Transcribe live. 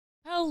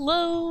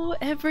Hello,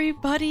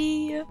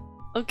 everybody!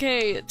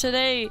 Okay,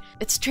 today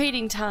it's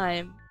trading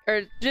time. Or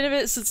a bit of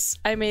it since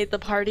I made the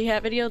party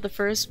hat video, the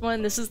first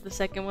one. This is the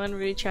second one.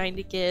 We're trying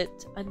to get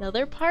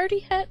another party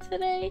hat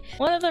today.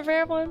 One of the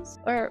rare ones.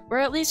 Or we're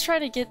at least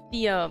trying to get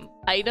the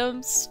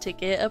items to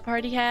get a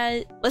party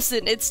hat.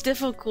 Listen, it's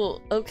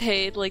difficult.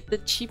 Okay, like the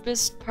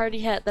cheapest party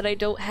hat that I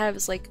don't have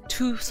is like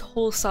 2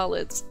 whole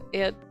solids.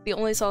 And the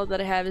only solid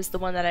that I have is the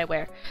one that I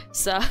wear.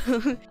 So,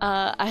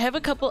 I have a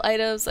couple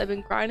items. I've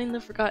been grinding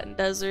the Forgotten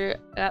Desert.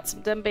 I got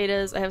some dem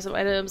betas. I have some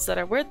items that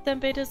are worth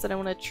dem betas that I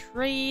want to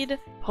trade.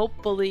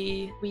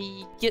 Hopefully,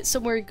 we get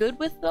somewhere good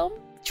with them.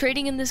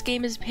 Trading in this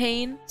game is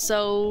pain,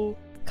 so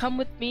come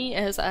with me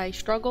as I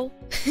struggle.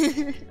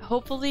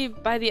 Hopefully,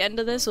 by the end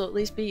of this, will at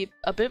least be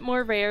a bit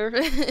more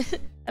rare.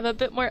 Have a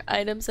bit more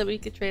items that we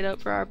could trade out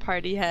for our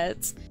party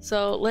hats.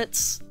 So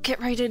let's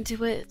get right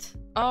into it.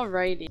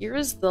 Alrighty, here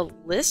is the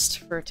list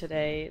for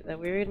today that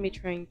we're going to be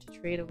trying to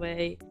trade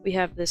away. We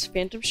have this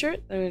phantom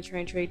shirt that I'm going to try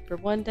and trade for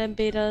 1 dem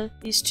beta.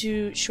 These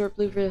 2 short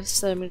blue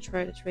wrists that I'm going to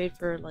try to trade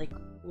for like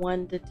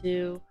 1 to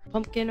 2.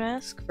 Pumpkin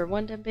mask for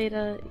 1 dem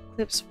beta.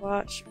 Eclipse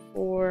watch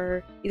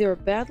for either a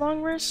bad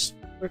long wrist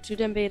or 2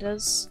 dem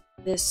betas.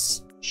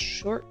 This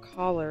short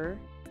collar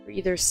for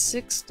either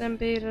 6 dem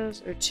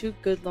betas or 2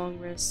 good long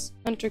wrists.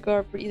 Hunter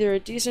garb for either a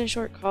decent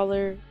short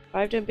collar,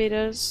 5 dem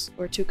betas,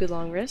 or 2 good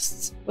long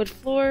wrists. Wood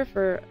floor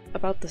for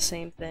about the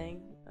same thing.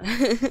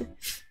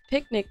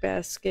 Picnic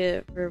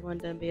basket for 1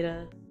 dem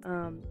beta.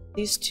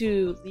 These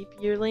 2 leap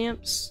year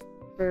lamps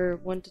for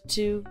 1 to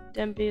 2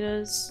 dem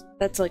betas.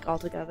 That's like all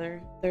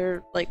together.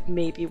 They're like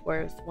maybe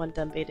worth 1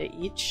 dem beta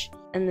each.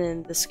 And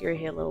then the scary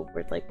halo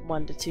worth like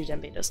 1 to 2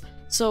 dem betas.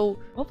 So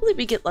hopefully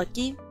we get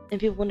lucky and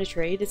people want to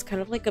trade. It's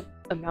kind of like a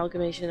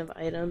amalgamation of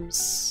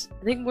items.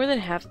 I think more than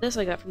half of this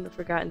I got from the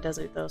Forgotten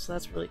Desert though, so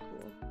that's really cool.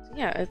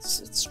 Yeah,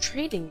 it's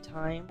trading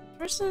time.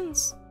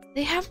 Persons,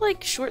 they have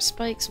like short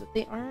spikes, but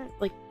they aren't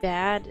like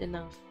bad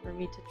enough for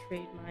me to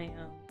trade my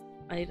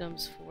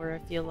items for, I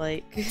feel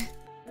like.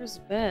 There's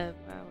Beb.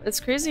 Wow. It's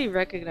crazy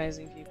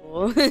recognizing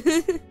people.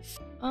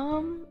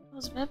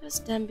 Those Beb is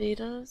dem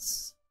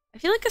betas. I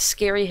feel like a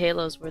scary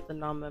halo is worth a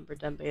non-member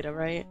dem beta,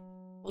 right?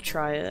 We'll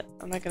try it.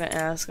 I'm not gonna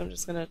ask, I'm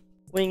just gonna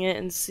wing it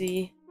and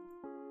see.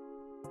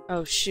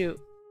 Oh shoot.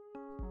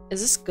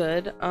 Is this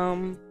good?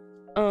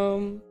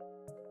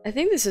 I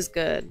think this is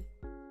good.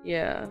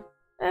 Yeah.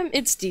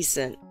 It's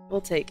decent. We'll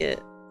take it.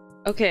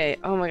 Okay,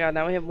 oh my god,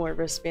 now we have more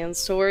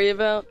wristbands to worry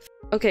about.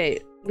 Okay,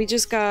 we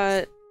just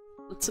got...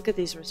 Let's look at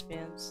these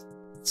wristbands.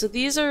 So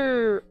these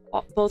are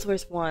both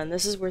worth 1.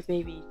 This is worth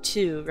maybe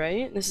 2,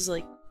 right? This is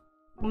like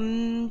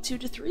 2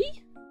 to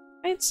 3,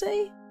 I'd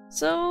say.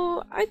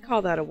 So I'd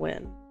call that a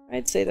win.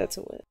 I'd say that's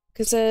a win.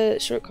 Because the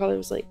short collar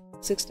was like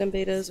 6 dem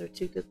betas or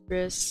 2 good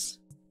wrists.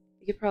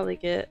 You could probably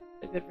get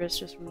a good wrist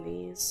just from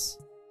these.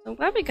 So I'm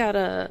glad we got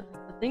a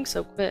thing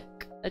so quick.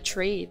 A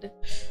trade.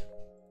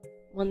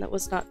 One that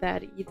was not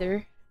bad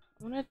either.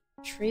 I want to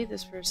trade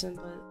this person,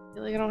 but I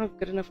feel like I don't have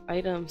good enough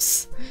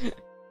items.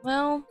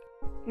 Well,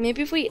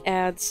 maybe if we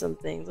add some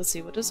things. Let's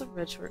see, what is a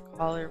red short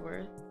collar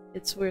worth?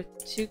 It's worth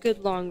 2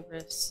 good long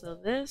wrists. So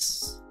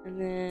this, and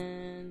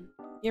then...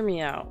 Hear me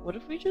out. What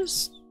if we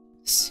just...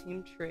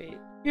 Same trade.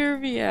 Hear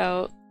me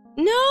out.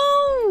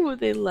 No!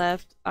 They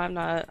left. I'm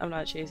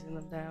not chasing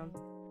them down.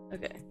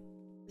 Okay.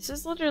 This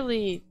is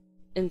literally...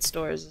 in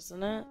stores,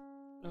 isn't it?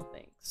 No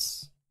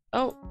thanks.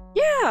 Oh,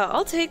 yeah,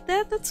 I'll take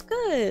that. That's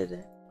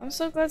good. I'm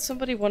so glad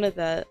somebody wanted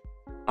that.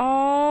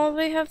 Oh,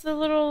 they have the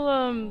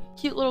little,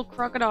 cute little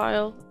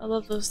crocodile. I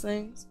love those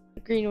things.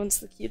 The green one's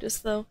the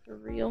cutest, though, for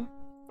real.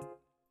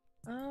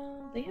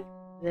 They have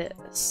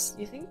this.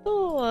 Do you think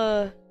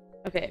they'll,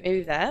 okay,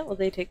 maybe that? Will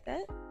they take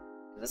that?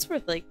 That's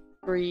worth, like,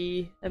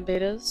 3 dem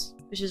betas,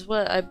 which is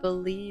what I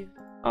believe.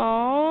 Aww.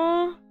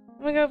 Oh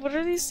my god, what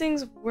are these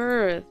things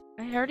worth?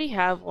 I already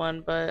have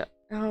one, but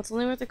oh, it's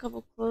only worth a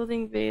couple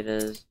clothing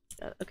betas.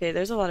 Okay,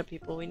 there's a lot of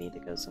people. We need to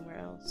go somewhere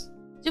else.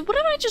 Dude, what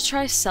if I just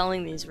try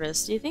selling these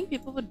wrists? Do you think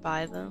people would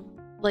buy them?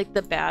 Like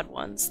the bad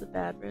ones, the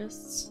bad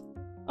wrists?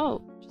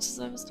 Oh, just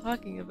as I was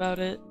talking about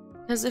it.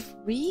 Because if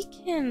we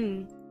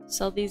can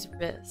sell these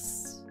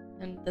wrists,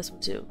 and this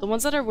one too, the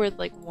ones that are worth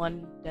like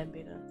 1 dem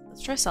beta,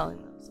 let's try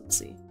selling those. Let's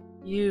see.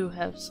 You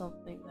have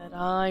something that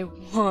I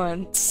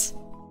want.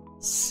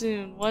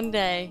 Soon, one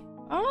day.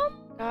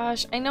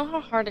 Gosh, I know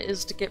how hard it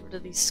is to get rid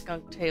of these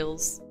skunk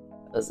tails.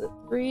 Was it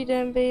 3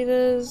 dem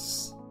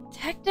betas?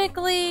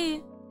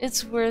 Technically,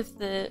 it's worth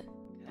it.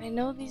 I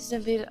know these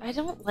dem betas. I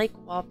don't like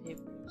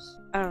wallpapers.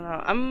 I don't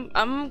know.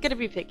 I'm gonna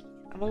be picky.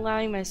 I'm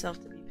allowing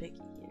myself to be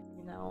picky here.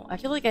 You know, I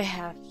feel like I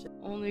have to,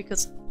 only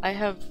because I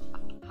have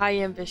high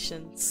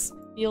ambitions.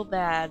 I feel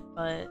bad,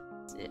 but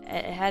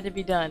it had to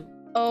be done.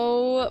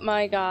 Oh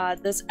my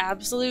god, this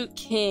absolute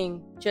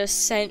king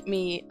just sent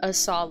me a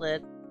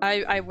solid.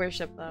 I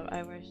worship them.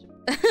 I worship.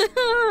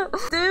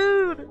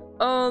 Dude!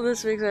 Oh,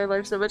 this makes our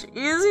life so much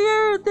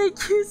easier!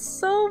 Thank you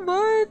so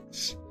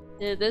much!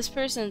 Dude, this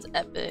person's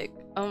epic.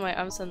 Oh my,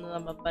 I'm sending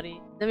them a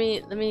buddy. Let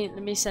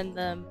me send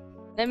them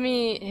Let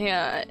me,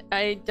 yeah,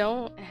 I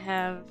don't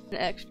have an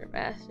extra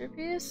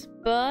masterpiece,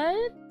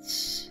 but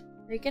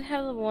I can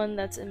have the one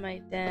that's in my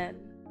den.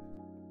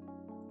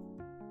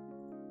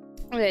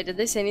 Okay, did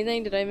they say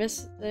anything? Did I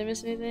miss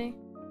anything?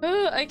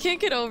 Oh, I can't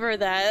get over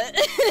that.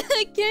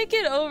 I can't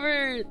get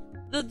over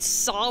the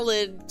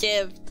solid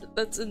gift.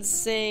 That's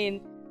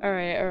insane.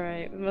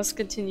 Alright, we must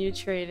continue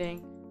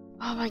trading.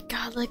 Oh my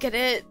god, look at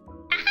it!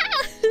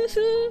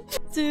 Ah!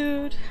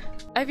 Dude.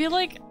 I feel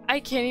like I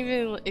can't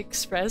even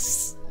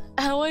express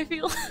how I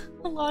feel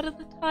a lot of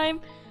the time,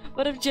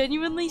 but I'm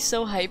genuinely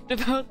so hyped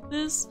about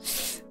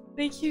this.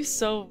 Thank you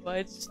so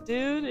much,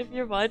 dude, if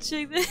you're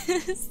watching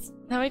this.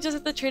 Now I just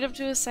have to trade up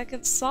to a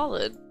second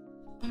solid.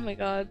 Oh my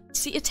god.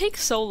 See, it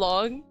takes so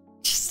long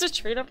just to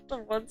trade up to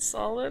one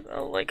solid.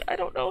 Oh, like, I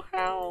don't know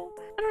how.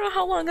 I don't know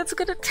how long it's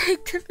gonna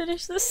take to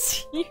finish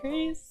this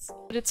series.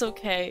 But it's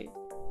okay.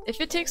 If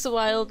it takes a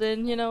while,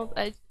 then, you know,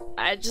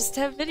 I just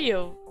have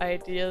video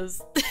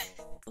ideas.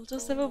 I'll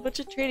just have a bunch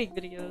of trading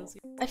videos.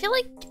 I feel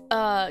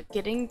like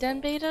getting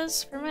den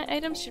betas for my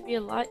items should be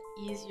a lot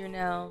easier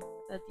now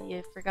that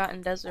the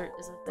Forgotten Desert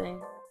is a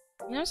thing.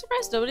 You know, I'm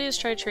surprised nobody has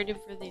tried trading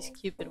for these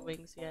Cupid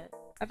wings yet.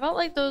 I felt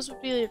like those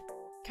would be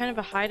kind of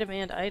a high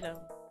demand item,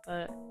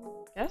 but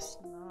I guess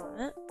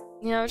not.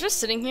 You know, I was just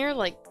sitting here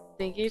like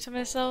thinking to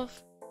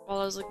myself while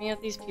I was looking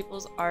at these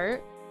people's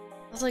art.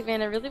 I was like,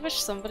 man, I really wish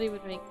somebody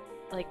would make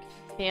like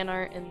fan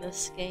art in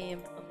this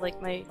game of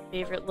like my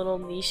favorite little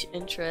niche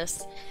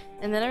interests.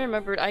 And then I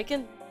remembered I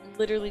can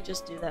literally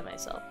just do that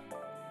myself.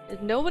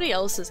 Nobody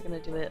else is gonna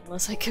do it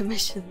unless I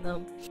commission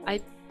them.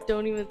 I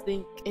don't even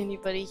think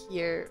anybody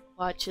here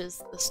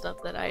watches the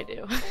stuff that I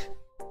do.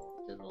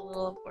 Which is a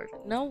little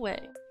unfortunate. No way.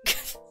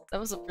 That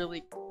was a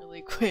really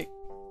quick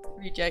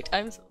reject.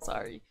 I'm so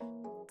sorry.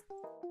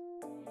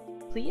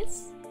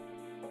 Please?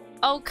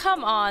 Oh,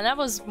 come on. That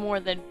was more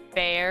than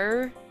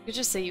fair. You could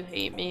just say you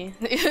hate me.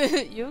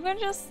 You can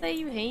just say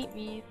you hate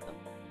me.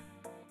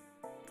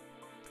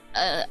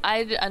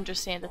 I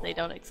understand that they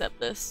don't accept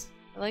this.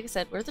 But like I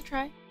said, worth a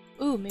try.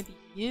 Ooh, maybe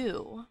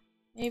you.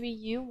 Maybe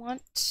you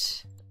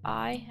want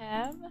I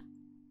have?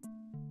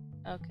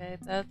 Okay,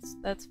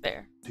 that's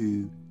fair.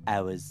 2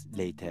 hours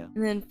later.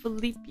 And then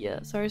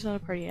Felipia. Sorry, it's not a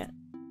party yet.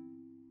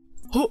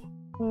 Oh!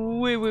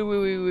 Wait.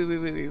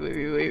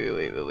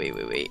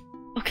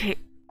 Okay,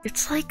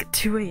 it's like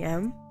 2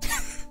 AM.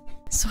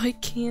 So I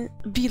can't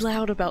be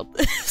loud about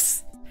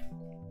this.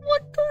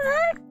 What the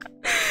heck?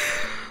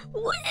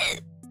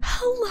 What?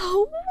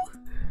 Hello?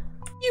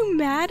 You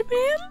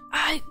madman?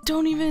 I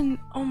don't even.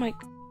 Oh my.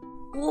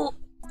 Well,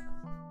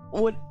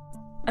 what?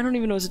 I don't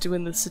even know what to do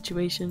in this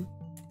situation.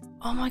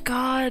 Oh my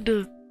god.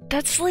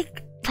 That's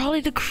like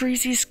probably the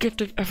craziest gift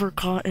I've ever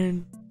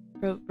gotten.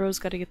 Bro's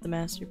gotta get the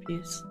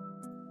masterpiece.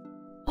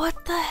 What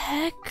the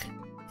heck?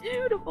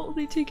 Dude, I'm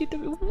only taking to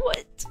me.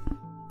 What?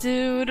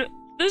 Dude,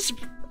 this.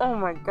 Oh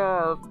my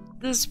god.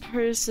 This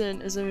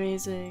person is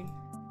amazing.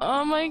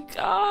 Oh my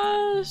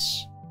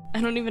gosh. I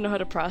don't even know how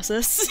to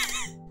process.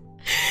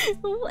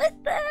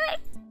 What the heck?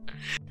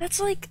 That's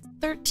like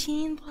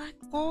 13 black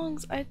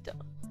longs. I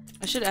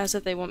should ask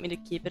if they want me to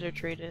keep it or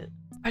trade it.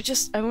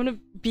 I want to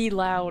be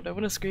loud. I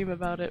want to scream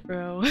about it,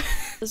 bro.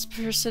 This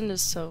person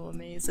is so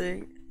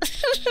amazing.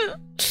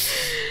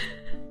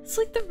 It's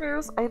like the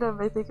rarest item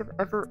I think I've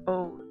ever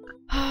owned.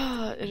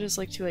 It is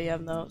like 2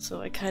 AM though,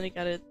 so I gotta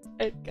go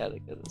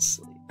to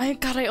sleep.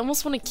 I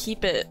almost want to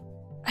keep it.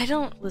 I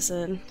don't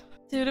listen.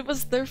 Dude, it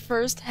was their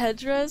first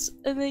headdress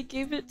and they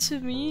gave it to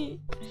me.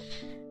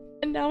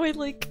 And now I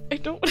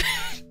don't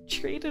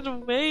trade it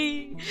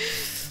away.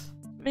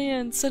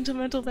 Man,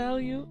 sentimental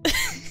value.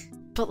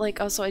 But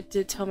like, also I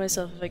did tell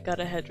myself if I got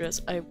a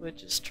headdress, I would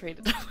just trade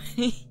it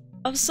away.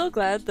 I'm so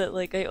glad that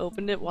like I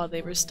opened it while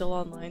they were still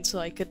online so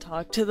I could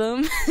talk to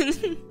them.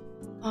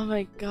 Oh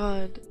my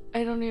god.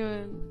 I don't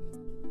even...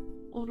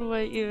 What do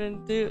I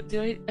even do?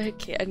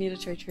 Okay, I need to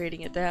try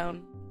trading it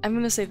down. I'm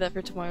gonna save that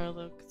for tomorrow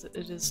though, because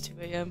it is 2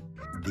 AM.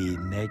 The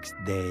next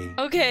day.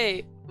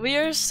 Okay, we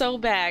are so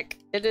back.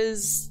 It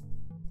is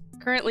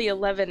currently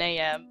 11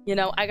 AM. You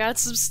know, I got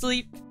some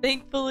sleep,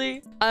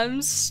 thankfully.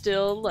 I'm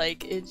still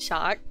like in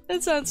shock.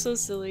 That sounds so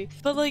silly.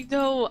 But like,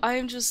 no,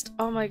 I'm just,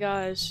 oh my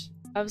gosh.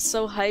 I'm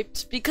so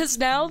hyped because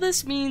now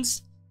this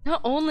means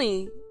not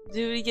only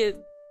do we get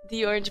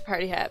the orange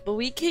party hat, but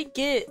we can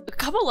get a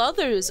couple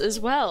others as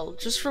well,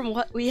 just from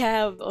what we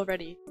have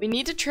already. We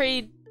need to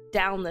trade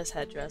down this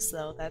headdress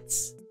though.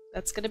 That's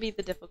gonna be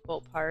the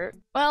difficult part.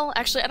 Well,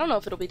 actually, I don't know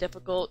if it'll be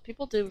difficult.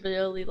 People do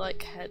really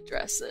like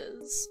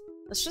headdresses.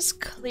 Let's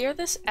just clear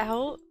this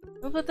out.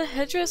 We'll put the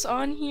headdress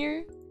on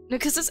here. No,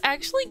 because it's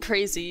actually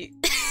crazy.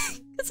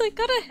 Because I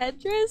got a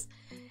headdress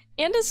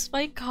and a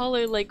spike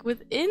collar like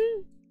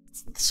within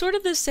sort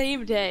of the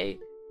same day.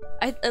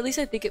 At least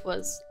I think it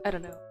was. I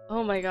don't know.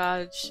 Oh my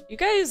gosh. You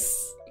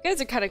guys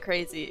are kind of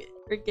crazy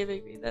for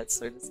giving me that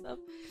sort of stuff.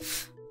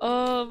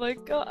 Oh my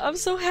god. I'm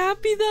so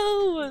happy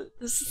though.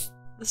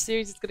 The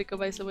series is gonna go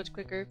by so much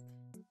quicker.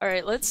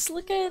 Alright, let's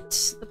look at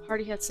the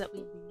party hats that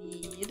we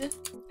need.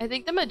 I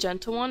think the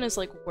magenta one is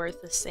like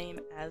worth the same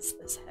as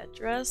this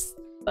headdress.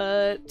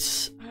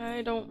 but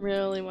I don't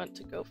really want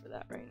to go for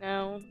that right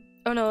now.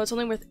 Oh no, it's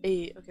only worth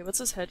 8. Okay, what's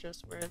this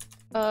headdress worth?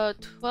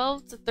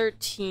 12 to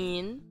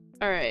 13.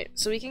 Alright,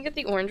 so we can get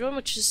the orange one,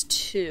 which is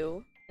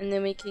 2. And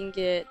then we can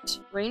get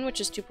green, which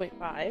is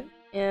 2.5.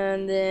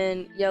 And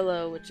then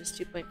yellow, which is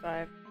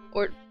 2.5.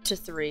 Or to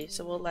 3,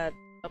 so we'll add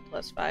a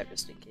 +5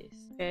 just in case.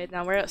 Okay,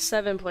 now we're at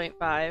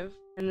 7.5.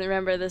 And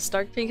remember, this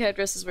dark pink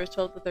headdress is worth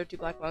 12 to 13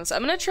 black lungs. So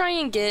I'm gonna try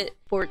and get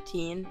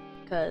 14,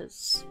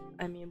 because,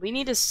 I mean, we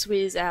need to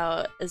squeeze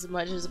out as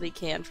much as we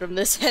can from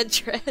this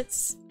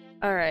headdress.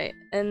 Alright,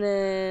 and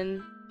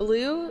then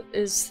blue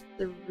is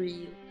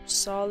 3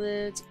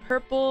 solids.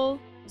 Purple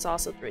is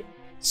also 3.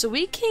 So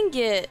we can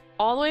get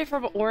all the way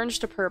from orange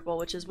to purple,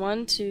 which is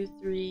 1, 2,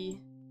 3,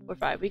 4,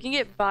 5. We can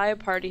get 5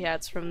 party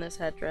hats from this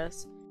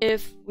headdress.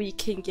 If we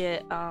can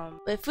get,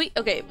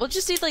 okay, we'll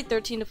just need like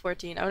 13 to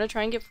 14. I'm gonna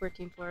try and get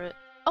 14 for it.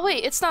 Oh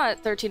wait, it's not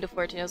 13 to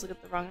 14. I was looking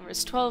at the wrong number.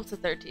 It's 12 to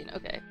 13.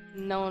 Okay,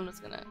 no one was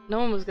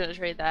gonna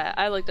trade that.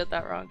 I looked at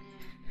that wrong.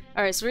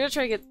 All right, so we're gonna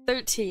try to get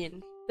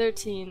 13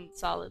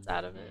 solids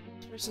out of it.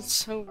 This person's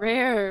so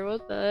rare.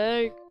 What the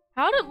heck?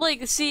 How did,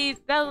 like, see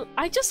that?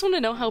 I just want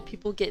to know how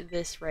people get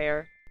this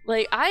rare.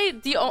 Like,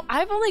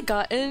 I've only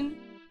gotten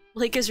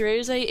like as rare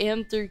as I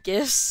am through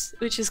gifts,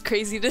 which is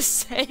crazy to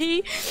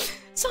say.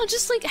 So I'm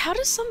just like, how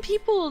do some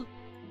people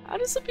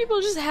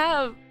just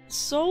have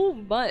so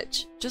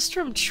much just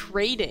from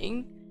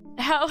trading?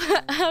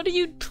 How do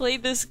you play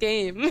this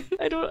game?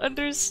 I don't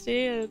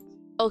understand.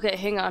 Okay,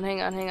 hang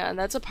on.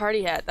 That's a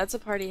party hat. That's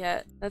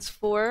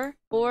 4,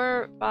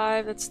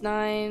 5, that's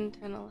 9,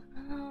 10, 11.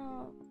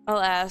 Oh. I'll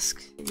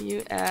ask. Can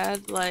you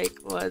add like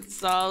 1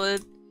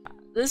 solid?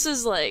 This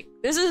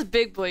is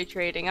big boy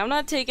trading. I'm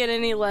not taking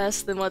any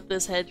less than what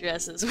this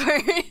headdress is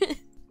worth.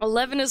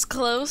 11 is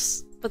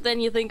close, but then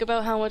you think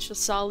about how much a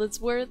solid's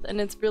worth, and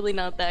it's really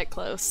not that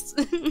close.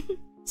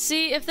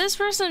 See, if this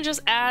person just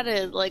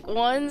added like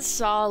 1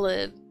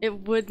 solid,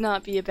 it would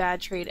not be a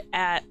bad trade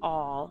at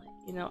all.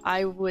 You know,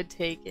 I would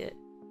take it.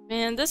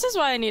 Man, this is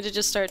why I need to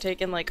just start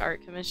taking like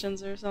art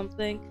commissions or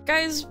something.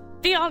 Guys,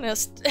 be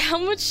honest. How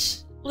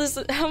much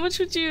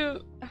would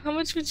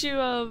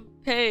you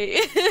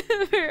pay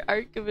for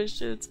art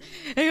commissions?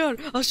 Hang on,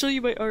 I'll show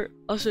you my art.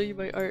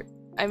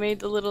 I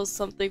made a little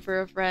something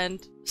for a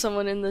friend,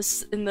 someone in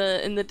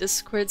the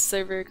Discord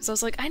server, because I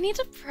was like, I need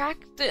to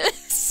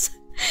practice.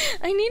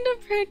 I need to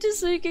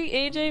practice making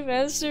AJ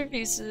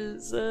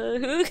masterpieces.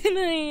 Who can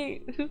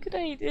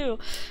I do?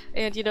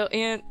 And you know,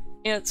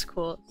 Ant's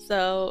cool,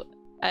 so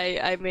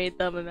I made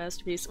them a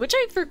masterpiece, which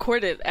I've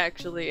recorded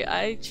actually.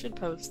 I should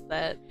post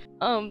that.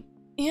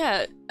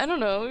 Yeah, I don't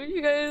know if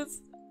you guys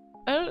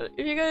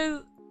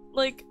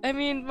like, I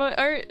mean, my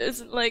art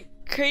isn't like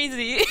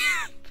crazy.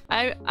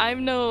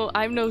 I'm no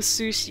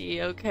Sushi,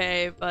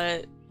 okay,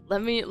 but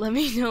let me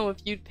know if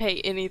you'd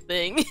pay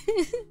anything.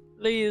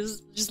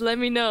 Please, just let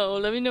me know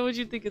what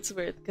you think it's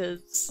worth,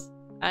 because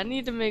I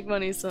need to make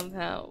money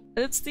somehow.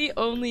 It's the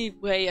only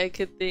way I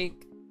could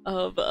think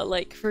of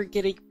like for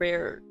getting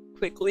rare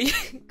quickly,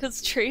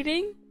 because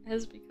trading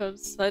has become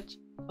such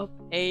a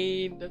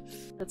pain.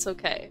 That's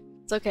okay.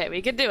 It's okay,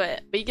 we can do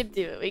it.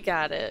 We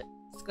got it.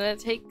 It's gonna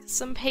take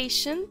some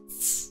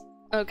patience.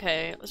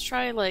 Okay, let's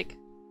try like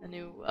a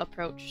new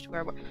approach to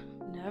our work.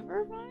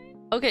 Never mind.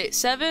 Okay,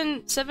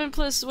 7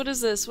 plus, what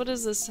is this?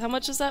 How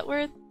much is that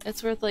worth?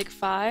 It's worth like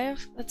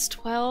 5. That's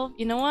 12.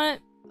 You know what?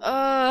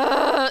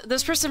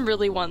 This person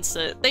really wants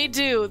it. They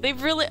do.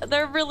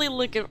 They're really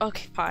looking.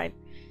 Okay, fine.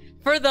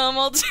 For them,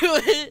 I'll do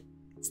it.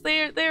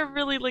 They're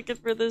really looking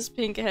for this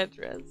pink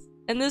headdress.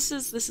 And this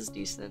is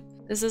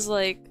decent. This is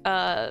like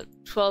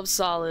 12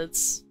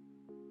 solids.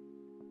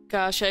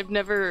 Gosh, I've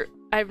never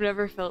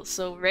felt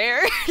so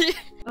rare.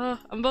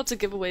 I'm about to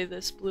give away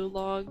this blue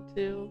log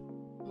too.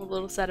 I'm a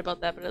little sad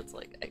about that, but it's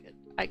like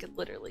I could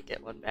literally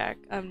get one back.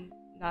 I'm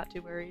not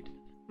too worried.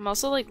 I'm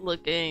also like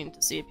looking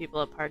to see if people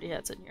have party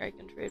hats in here I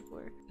can trade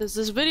for. Because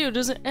this video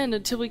doesn't end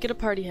until we get a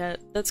party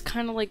hat. That's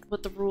kind of like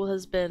what the rule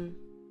has been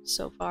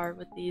so far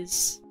with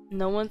these.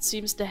 No one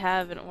seems to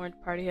have an orange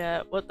party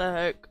hat. What the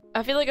heck?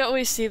 I feel like I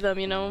always see them,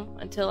 you know,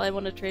 until I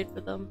want to trade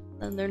for them.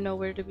 Then they're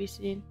nowhere to be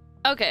seen.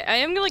 Okay, I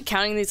am like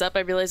counting these up.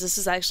 I realize this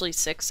is actually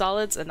 6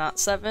 solids and not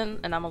 7,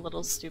 and I'm a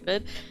little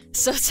stupid.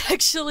 So it's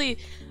actually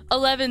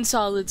 11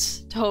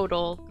 solids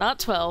total, not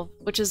 12,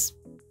 which is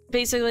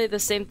basically the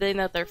same thing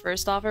that their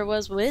first offer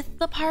was with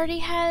the party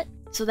hat.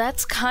 So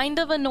that's kind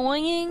of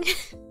annoying.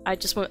 I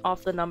just went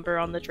off the number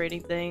on the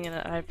trading thing, and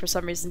I for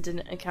some reason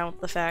didn't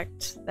account the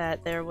fact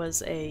that there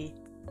was a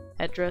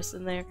headdress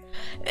in there.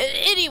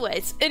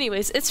 Anyways,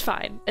 it's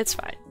fine.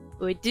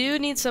 We do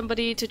need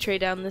somebody to trade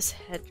down this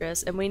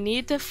headdress, and we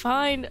need to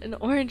find an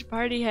orange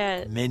party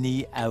hat.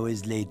 Many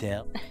hours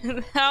later.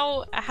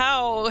 How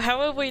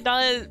have we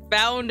not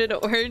found an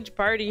orange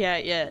party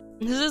hat yet?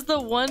 This is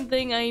the one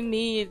thing I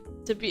need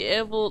to be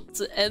able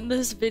to end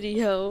this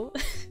video.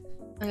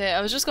 Okay,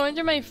 I was just going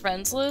through my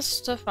friends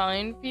list to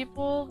find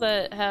people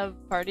that have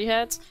party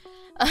hats.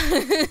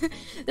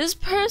 This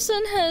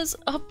person has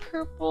a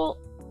purple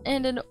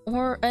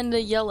and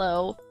a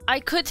yellow.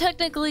 I could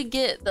technically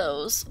get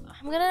those.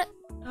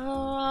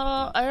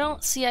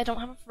 I don't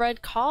have a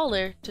red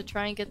collar to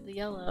try and get the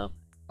yellow.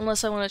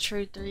 Unless I want to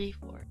trade 3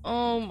 for it.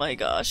 Oh my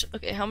gosh.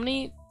 Okay, how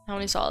many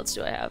solids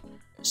do I have?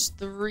 There's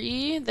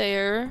 3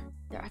 there.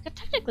 I could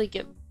technically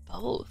get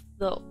both,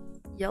 the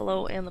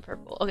yellow and the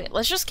purple. Okay,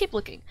 let's just keep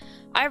looking.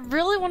 I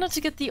really wanted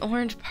to get the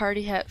orange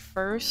party hat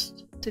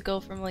first to go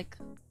from like,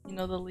 you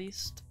know, the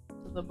least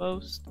to the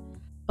most.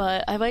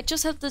 But I might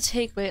just have to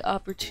take my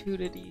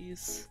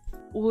opportunities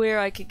where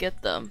I could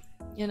get them,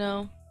 you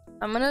know?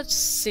 I'm gonna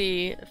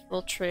see if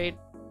they'll trade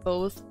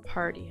both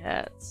party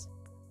hats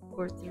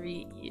for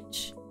 3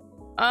 each.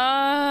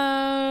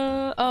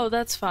 Oh,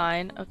 that's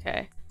fine.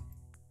 Okay.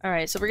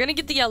 Alright, so we're gonna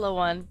get the yellow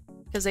one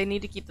because they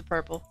need to keep the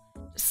purple.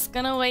 Just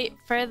gonna wait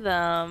for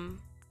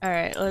them.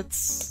 Alright,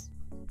 let's...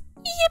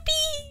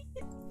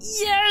 Yippee!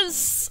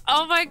 Yes!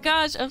 Oh my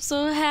gosh, I'm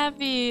so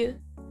happy.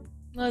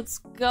 Let's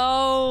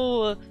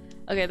go.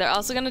 Okay, they're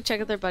also gonna check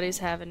if their buddies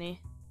have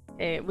any.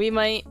 Okay, we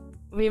might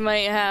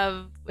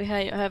have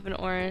an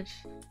orange.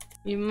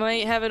 We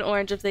might have an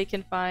orange if they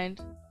can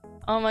find.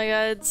 Oh my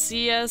god,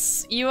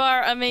 CS, you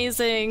are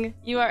amazing.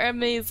 You are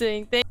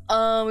amazing. We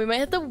might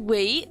have to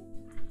wait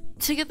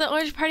to get the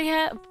orange party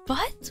hat,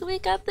 but we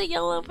got the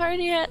yellow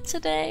party hat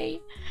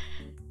today.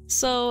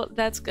 So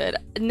that's good.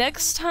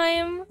 Next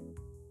time,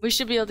 we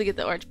should be able to get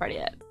the orange party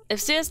hat.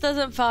 If CS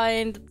doesn't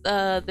find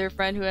their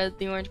friend who has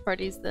the orange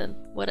parties, then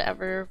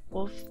whatever.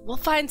 We'll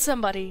find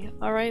somebody.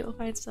 Alright, we'll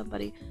find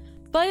somebody.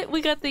 But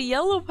we got the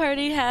yellow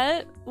party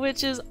hat,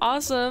 which is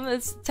awesome.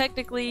 It's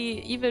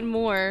technically even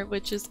more,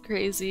 which is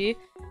crazy.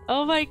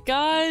 Oh my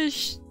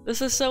gosh,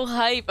 this is so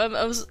hype.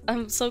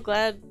 I'm so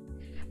glad.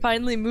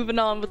 Finally moving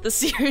on with the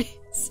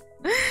series.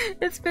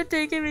 It's been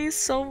taking me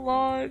so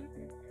long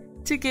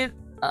to get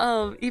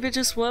even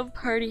just one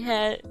party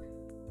hat.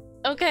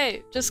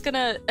 Okay, just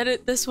gonna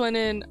edit this one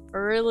in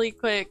really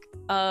quick.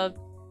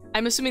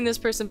 I'm assuming this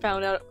person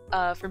found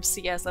out from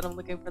CS that I'm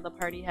looking for the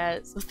party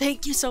hat, so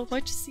thank you so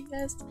much,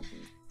 CS.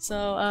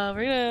 So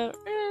we're gonna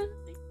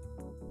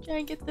try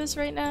and get this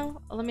right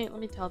now. Let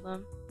me tell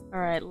them. All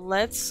right,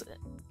 let's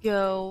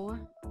go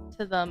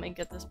to them and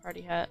get this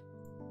party hat.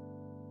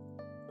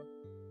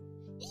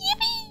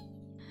 Yippee!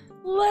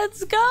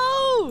 Let's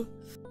go!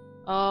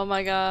 Oh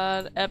my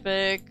god,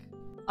 epic!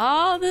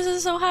 Oh, this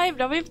is so hyped.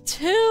 Now we have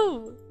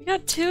 2. We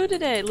got 2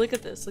 today. Look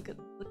at this. Look at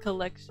the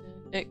collection.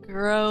 It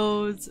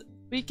grows.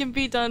 We can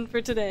be done for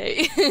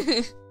today.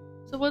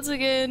 So once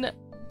again,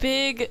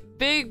 big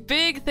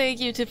thank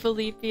you to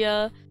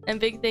Felipia, and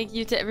big thank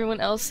you to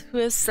everyone else who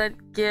has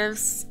sent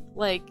gifts.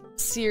 Like,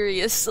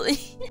 seriously.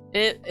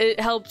 It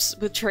helps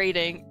with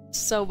trading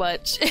so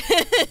much.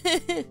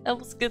 It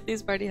helps get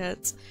these party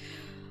hats.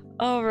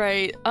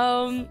 Alright,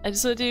 I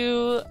just want to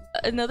do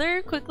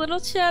another quick little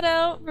shout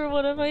out for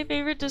one of my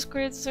favorite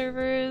Discord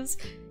servers.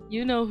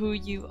 You know who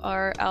you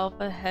are,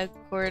 Alpha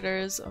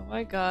Headquarters. Oh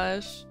my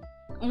gosh.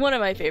 One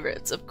of my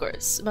favorites, of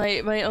course.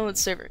 My own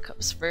server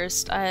comes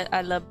first.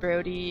 I love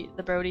Brody,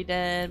 the Brody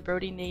Den,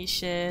 Brody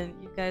Nation.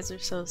 You guys are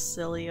so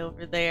silly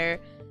over there.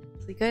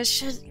 So you guys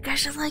should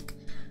like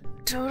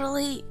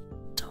totally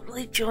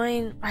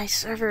join my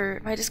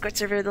server, my Discord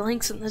server. The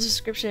link's in the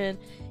description.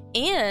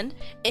 And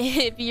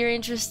if you're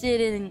interested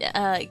in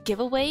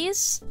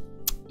giveaways,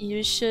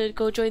 you should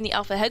go join the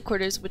Alpha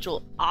Headquarters, which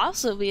will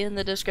also be in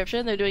the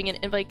description. They're doing an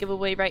invite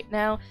giveaway right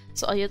now,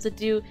 so all you have to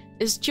do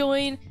is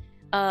join,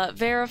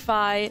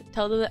 verify,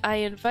 tell them that I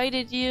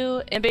invited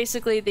you, and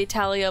basically they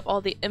tally up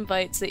all the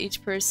invites that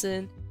each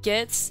person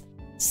gets.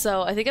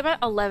 So I think I'm at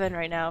 11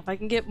 right now. If I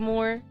can get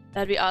more,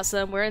 that'd be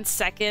awesome. We're in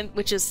 2nd,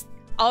 which is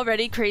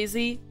already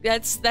crazy.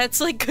 That's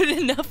like good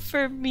enough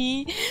for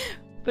me.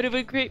 But it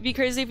would be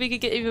crazy if we could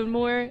get even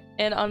more.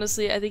 And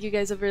honestly, I think you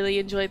guys have really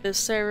enjoyed this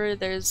server.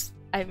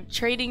 I'm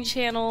trading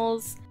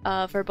channels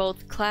for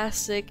both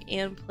Classic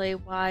and Play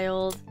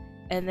Wild.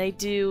 And they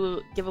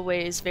do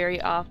giveaways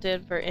very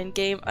often for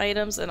in-game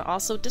items and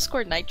also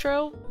Discord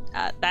Nitro.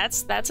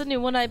 That's a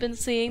new one I've been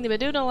seeing. They've been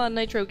doing a lot of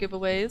Nitro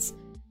giveaways.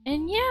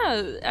 And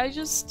yeah, I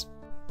just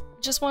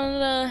wanted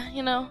to,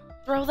 you know,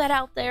 throw that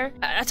out there.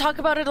 I talk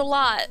about it a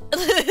lot.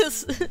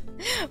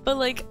 But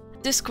like,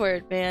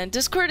 Discord, man.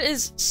 Discord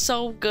is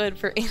so good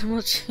for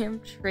Animal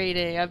Jam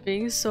trading. I'm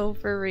being so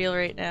for real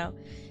right now.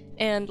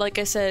 And like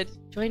I said,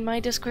 join my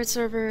Discord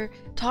server,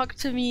 talk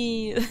to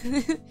me.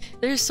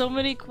 There's so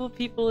many cool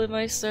people in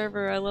my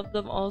server. I love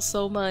them all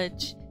so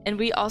much. And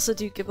we also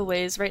do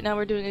giveaways. Right now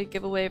we're doing a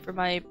giveaway for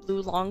my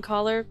blue long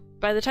collar.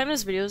 By the time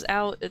this video is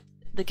out,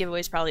 the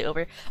giveaway's probably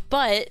over.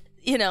 But,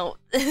 you know,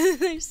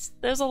 there's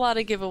a lot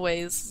of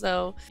giveaways,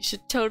 so you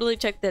should totally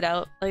check that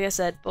out. Like I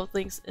said, both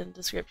links in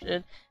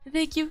description.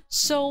 Thank you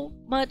so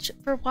much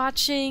for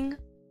watching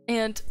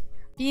and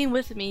being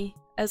with me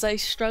as I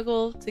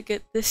struggle to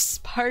get this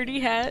party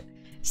hat.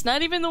 It's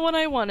not even the one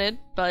I wanted,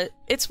 but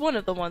it's one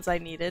of the ones I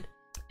needed.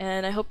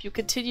 And I hope you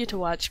continue to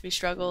watch me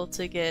struggle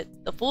to get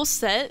the full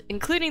set,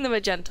 including the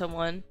magenta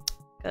one,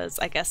 because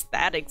I guess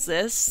that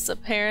exists,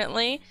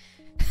 apparently.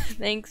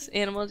 Thanks,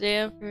 Animal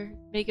Jam, for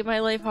making my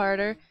life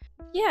harder.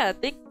 Yeah,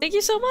 thank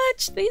you so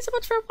much. Thank you so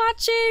much for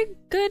watching.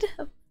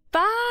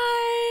 Goodbye.